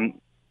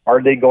 Are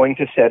they going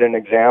to set an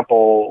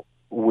example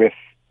with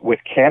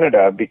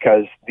Canada?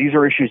 Because these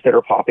are issues that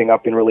are popping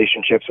up in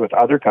relationships with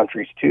other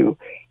countries too.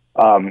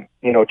 You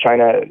know,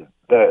 China,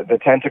 the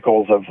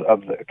tentacles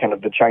of the kind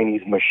of the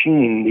Chinese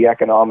machine, the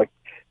economic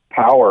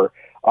power,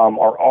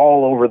 are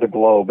all over the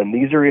globe, and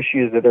these are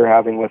issues that they're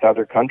having with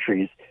other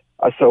countries.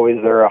 So is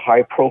there a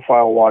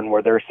high-profile one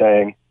where they're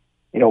saying,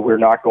 you know, we're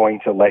not going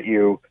to let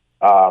you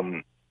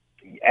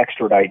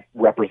extradite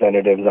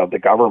representatives of the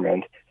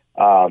government?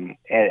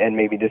 And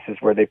maybe this is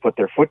where they put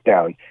their foot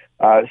down.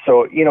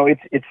 So, you know,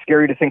 it's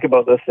scary to think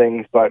about those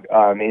things, but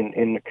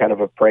in kind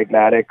of a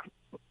pragmatic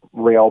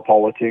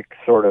realpolitik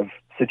sort of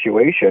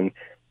situation,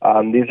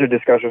 these are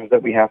discussions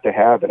that we have to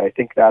have. And I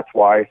think that's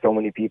why so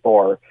many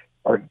people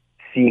are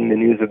seeing the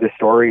news of this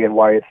story and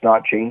why it's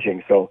not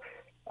changing. So,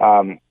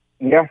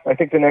 yeah, I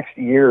think the next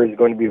year is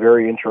going to be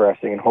very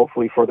interesting. And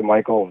hopefully for the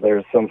Michaels,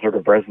 there's some sort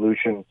of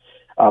resolution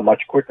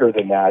much quicker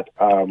than that.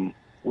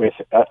 with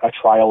a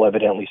trial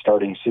evidently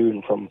starting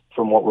soon from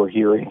what we're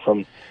hearing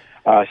from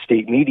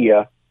state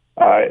media,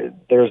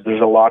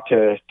 there's a lot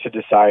to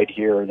decide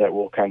here that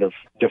will kind of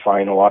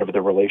define a lot of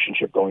the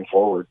relationship going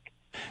forward.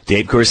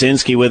 Dave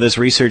Korsinski with us,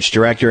 research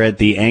director at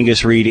the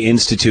Angus Reid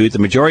Institute. The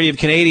majority of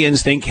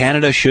Canadians think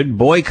Canada should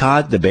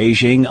boycott the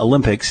Beijing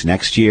Olympics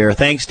next year.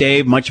 Thanks,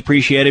 Dave. Much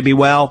appreciated. Be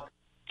well.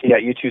 Yeah,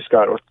 you too,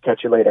 Scott. We'll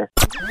catch you later.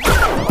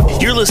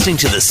 You're listening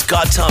to the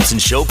Scott Thompson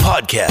Show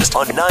podcast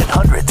on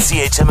 900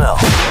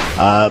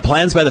 CHML.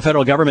 Plans by the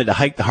federal government to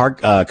hike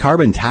the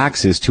carbon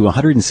taxes to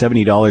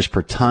 $170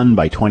 per ton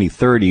by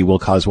 2030 will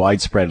cause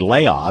widespread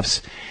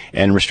layoffs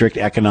and restrict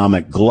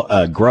economic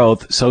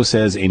growth, so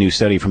says a new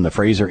study from the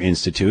Fraser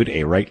Institute,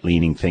 a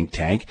right-leaning think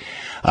tank.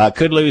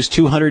 Could lose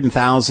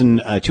 200,000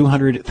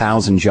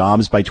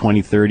 jobs by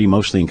 2030,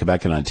 mostly in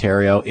Quebec and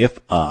Ontario, if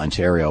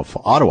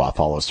Ottawa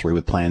follows through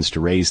with plans to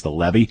raise the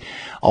levy.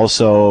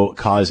 Also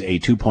cause a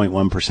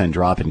 2.1%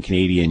 drop in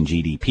Canadian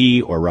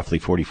GDP, or roughly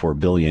 $44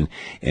 billion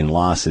in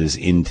losses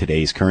in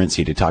today's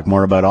currency. To talk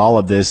more about all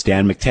of this,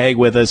 Dan McTeague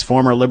with us,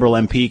 former Liberal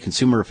MP,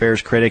 consumer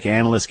affairs critic,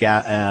 analyst.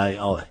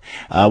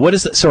 What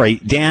is sorry,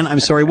 Dan,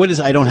 I'm sorry. What is,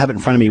 I don't have it in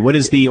front of me. What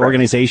is the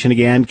organization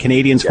again?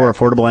 Canadians for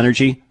Affordable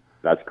Energy?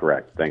 That's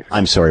correct. Thanks.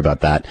 I'm sorry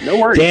about that. No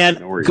worries. Dan,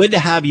 no worries. Good to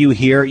have you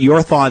here.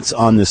 Your thoughts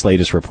on this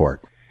latest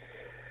report?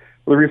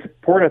 Well, the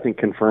report, I think,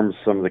 confirms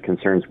some of the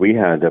concerns we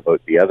had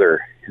about the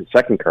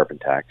second carbon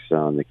tax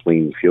on the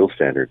clean fuel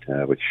standard,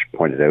 which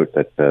pointed out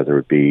that there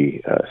would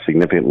be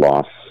significant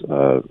loss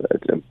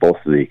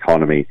both to the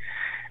economy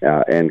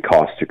and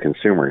cost to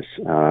consumers.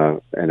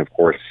 And of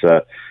course,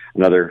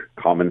 another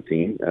common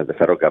theme, the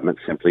federal government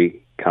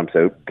simply comes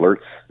out,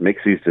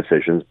 makes these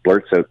decisions,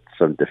 blurts out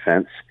some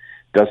defense,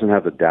 doesn't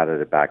have the data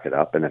to back it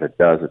up, and if it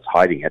does, it's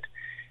hiding it.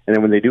 And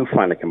then when they do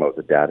finally come out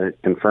with the data, it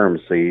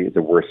confirms the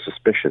worst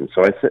suspicion.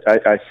 So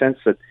I sense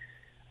that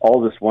all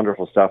this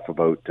wonderful stuff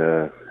about,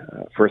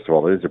 first of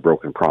all, it is a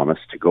broken promise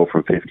to go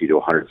from $50 to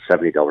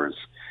 $170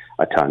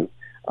 a ton,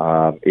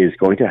 is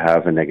going to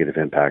have a negative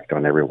impact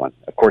on everyone.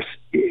 Of course,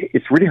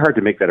 it's really hard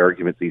to make that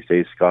argument these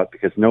days, Scott,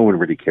 because no one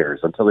really cares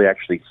until they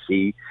actually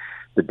see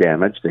the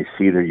damage. They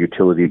see their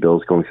utility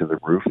bills going through the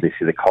roof. They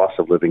see the cost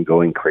of living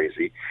going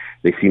crazy.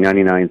 They see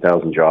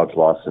 99,000 jobs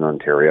lost in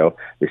Ontario.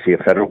 They see a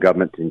federal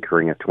government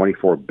incurring a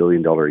 $24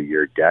 billion a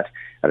year debt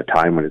at a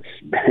time when it's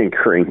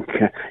incurring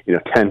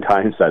 10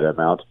 times that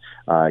amount,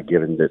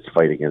 given its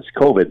fight against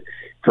COVID.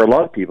 For a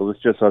lot of people,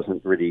 this just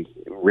doesn't really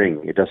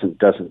ring. It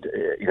doesn't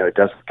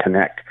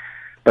connect.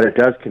 But it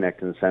does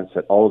connect in the sense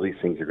that all of these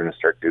things are going to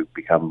start to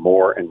become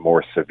more and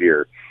more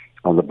severe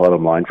on the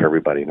bottom line for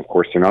everybody. And of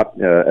course, they're not,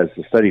 as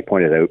the study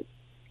pointed out,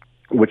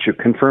 which it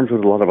confirms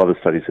what a lot of other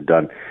studies have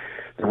done,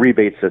 the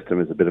rebate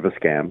system is a bit of a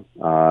scam.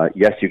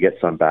 Yes, you get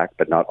some back,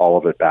 but not all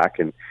of it back.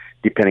 And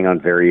depending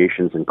on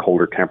variations in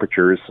colder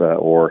temperatures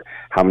or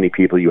how many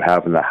people you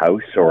have in the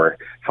house or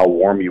how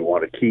warm you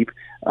want to keep,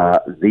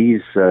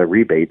 these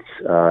rebates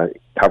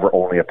cover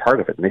only a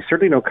part of it. And they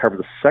certainly don't cover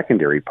the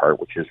secondary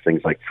part, which is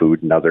things like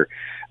food and other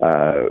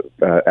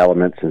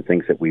elements and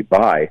things that we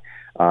buy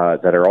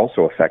that are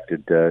also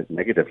affected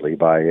negatively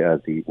by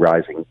the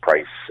rising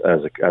price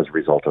as a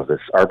result of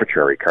this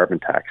arbitrary carbon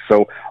tax.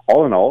 So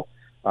all in all,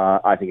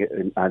 I think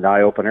an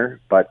eye-opener,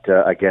 but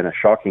again, a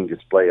shocking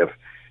display of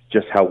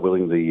just how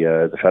willing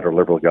the federal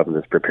Liberal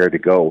government is prepared to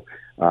go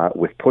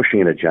with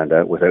pushing an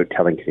agenda without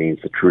telling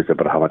Canadians the truth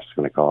about how much it's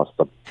going to cost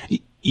them.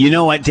 You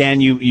know what,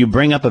 Dan, you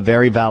bring up a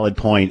very valid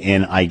point,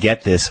 and I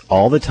get this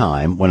all the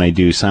time when I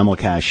do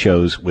simulcast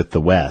shows with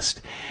the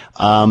West.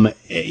 And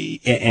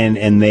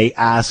they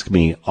ask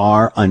me,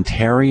 are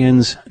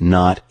Ontarians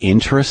not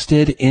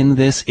interested in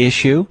this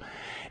issue?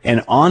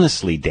 And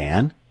honestly,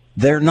 Dan,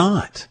 they're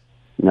not.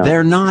 No.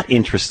 They're not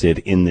interested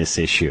in this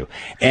issue.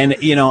 And,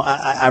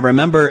 I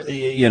remember,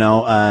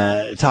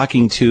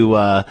 talking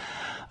to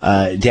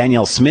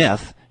Danielle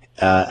Smith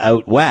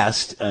out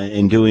west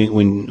when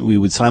we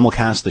would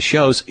simulcast the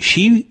shows.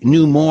 She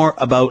knew more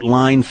about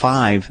Line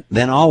 5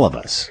 than all of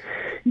us.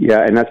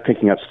 Yeah, and that's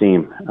picking up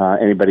steam.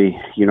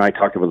 I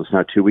talked about this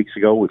now 2 weeks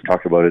ago. We've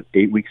talked about it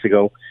 8 weeks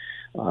ago.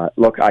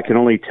 Look, I can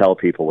only tell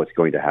people what's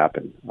going to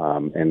happen.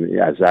 And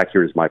as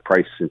accurate as my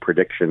price and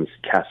predictions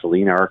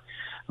gasoline are,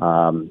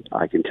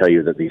 I can tell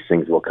you that these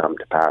things will come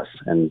to pass.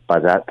 And by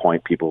that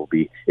point, it will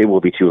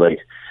be too late.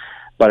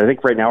 But I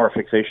think right now our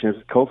fixation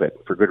is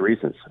COVID for good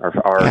reasons.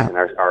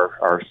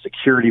 Our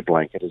security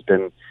blanket has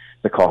been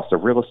the cost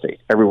of real estate.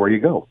 Everywhere you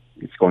go,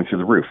 it's going through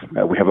the roof.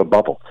 We have a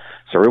bubble.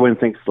 So everyone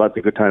thinks let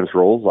the good times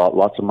roll.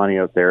 Lots of money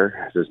out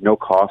there. There's no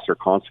cost or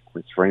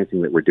consequence for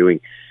anything that we're doing.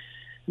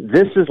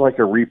 This is like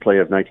a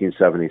replay of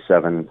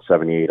 1977,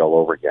 78 all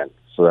over again.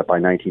 So that by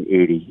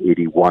 1980,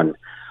 81,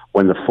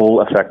 when the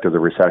full effect of the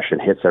recession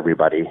hits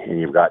everybody, and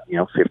you've got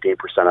 15%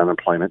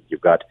 unemployment,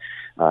 you've got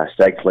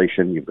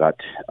stagflation, you've got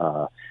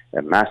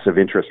massive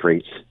interest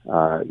rates,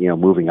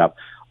 moving up.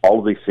 All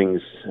of these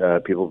things,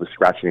 people will be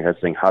scratching their heads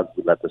saying, "How did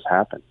we let this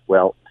happen?"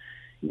 Well,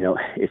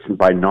 it's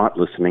by not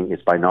listening,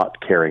 it's by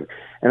not caring,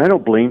 and I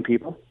don't blame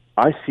people.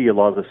 I see a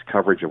lot of this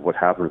coverage of what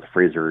happened with the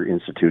Fraser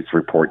Institute's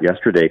report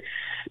yesterday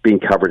being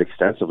covered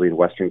extensively in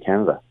Western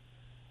Canada.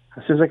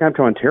 As soon as I come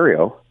to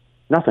Ontario,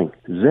 nothing.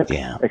 Zip.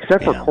 Yeah,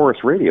 except for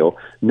Chorus Radio,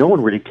 no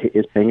one really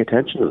is paying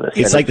attention to this.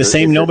 It's like the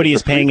same. Nobody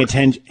is paying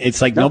attention.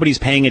 It's like nobody's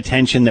paying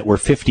attention that we're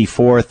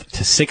 54th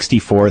to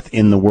 64th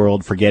in the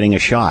world for getting a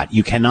shot.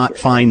 You cannot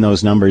find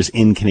those numbers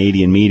in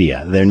Canadian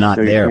media. They're not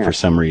there for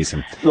some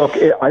reason. Look,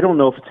 I don't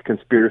know if it's a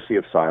conspiracy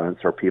of silence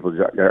or people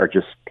are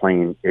just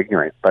plain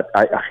ignorant, but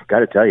I got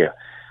to tell you,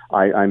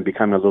 I'm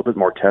becoming a little bit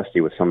more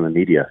testy with some of the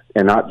media,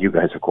 and not you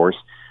guys, of course,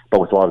 but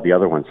with a lot of the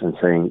other ones, and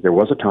saying there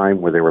was a time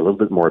where they were a little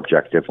bit more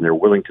objective and they're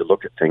willing to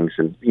look at things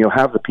and,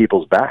 have the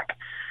people's back.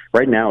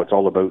 Right now, it's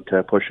all about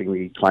pushing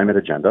the climate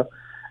agenda.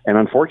 And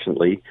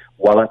unfortunately,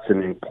 while that's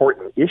an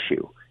important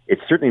issue,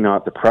 it's certainly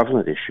not the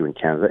prevalent issue in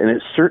Canada. And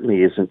it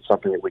certainly isn't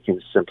something that we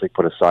can simply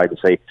put aside and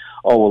say,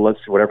 oh, well,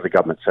 let's whatever the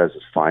government says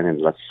is fine.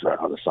 And let's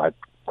on the side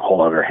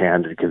hold out our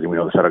hand because we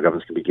know the federal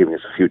government's going to be giving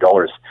us a few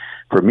dollars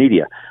for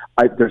media.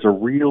 There's a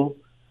real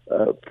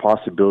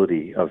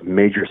possibility of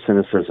major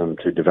cynicism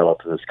to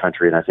develop in this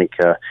country, and I think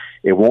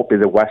it won't be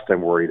the West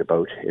I'm worried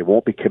about. It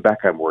won't be Quebec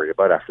I'm worried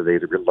about after they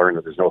learn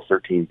that there's no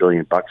 $13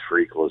 billion for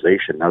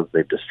equalization now that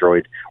they've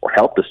destroyed or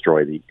helped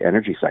destroy the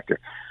energy sector.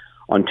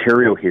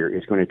 Ontario here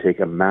is going to take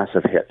a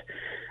massive hit.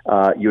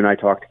 You and I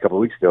talked a couple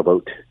of weeks ago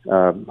about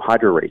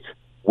hydro rates.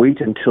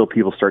 Wait until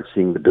people start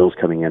seeing the bills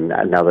coming in.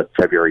 Now that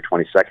February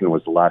 22nd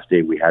was the last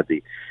day we had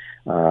the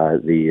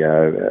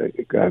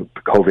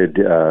COVID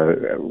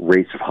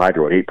rates of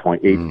hydro at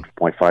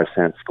 8.5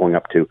 cents, going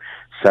up to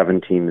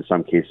 17 in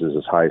some cases,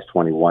 as high as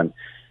 21.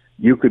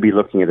 You could be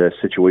looking at a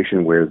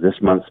situation where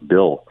this month's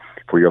bill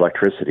for your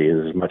electricity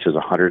is as much as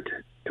 $100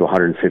 to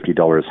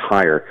 $150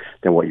 higher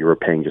than what you were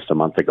paying just a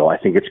month ago. I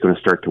think it's going to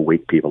start to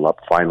wake people up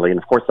finally. And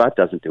of course, that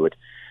doesn't do it.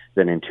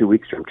 Then in 2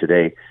 weeks from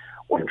today,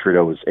 when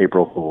Trudeau's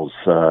April Fool's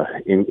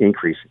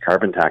increase in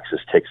carbon taxes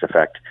takes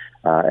effect,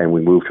 and we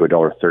move to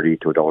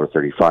 $1.30 to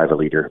 $1.35 a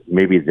liter,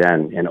 maybe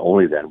then and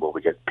only then will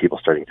we get people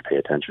starting to pay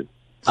attention.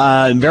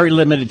 Very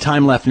limited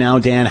time left now,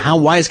 Dan.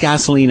 Why is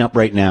gasoline up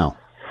right now?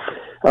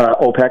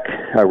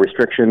 OPEC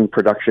restriction,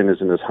 production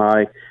isn't as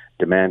high.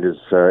 Demand is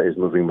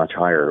moving much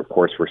higher. Of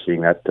course, we're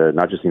seeing that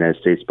not just in the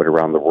United States, but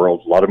around the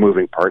world. A lot of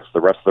moving parts.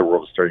 The rest of the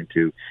world is starting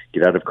to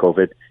get out of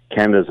COVID.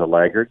 Canada's a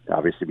laggard,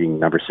 obviously being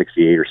number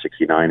 68 or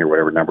 69 or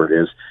whatever number it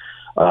is.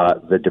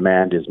 The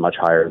demand is much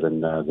higher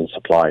than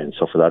supply. And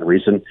so for that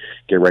reason,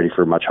 get ready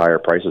for much higher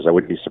prices. I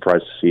wouldn't be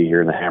surprised to see here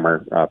in the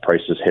Hammer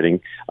prices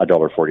hitting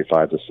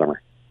 $1.45 this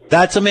summer.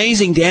 That's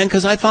amazing, Dan,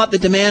 because I thought the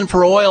demand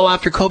for oil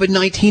after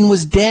COVID-19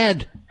 was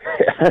dead.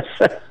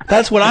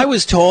 That's what I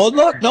was told.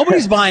 Look,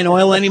 nobody's buying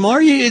oil anymore.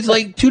 It's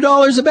like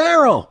 $2 a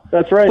barrel.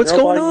 That's right. What's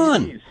going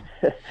on?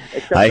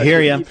 I hear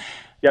you.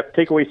 Yep,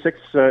 take away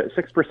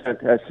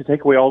 6%.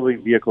 Take away all the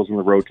vehicles on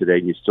the road today,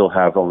 and you still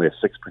have only a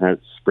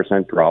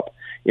 6% drop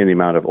in the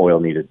amount of oil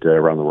needed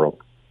around the world.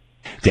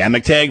 Dan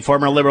McTeague,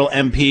 former Liberal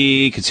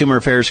MP, consumer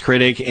affairs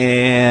critic,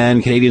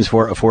 and Canadians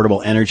for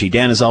Affordable Energy.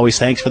 Dan, as always,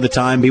 thanks for the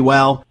time. Be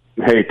well.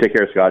 Hey, take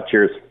care, Scott.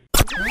 Cheers.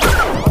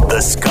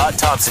 The Scott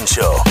Thompson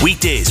Show,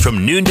 weekdays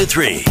from noon to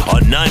 3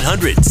 on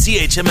 900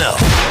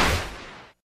 CHML.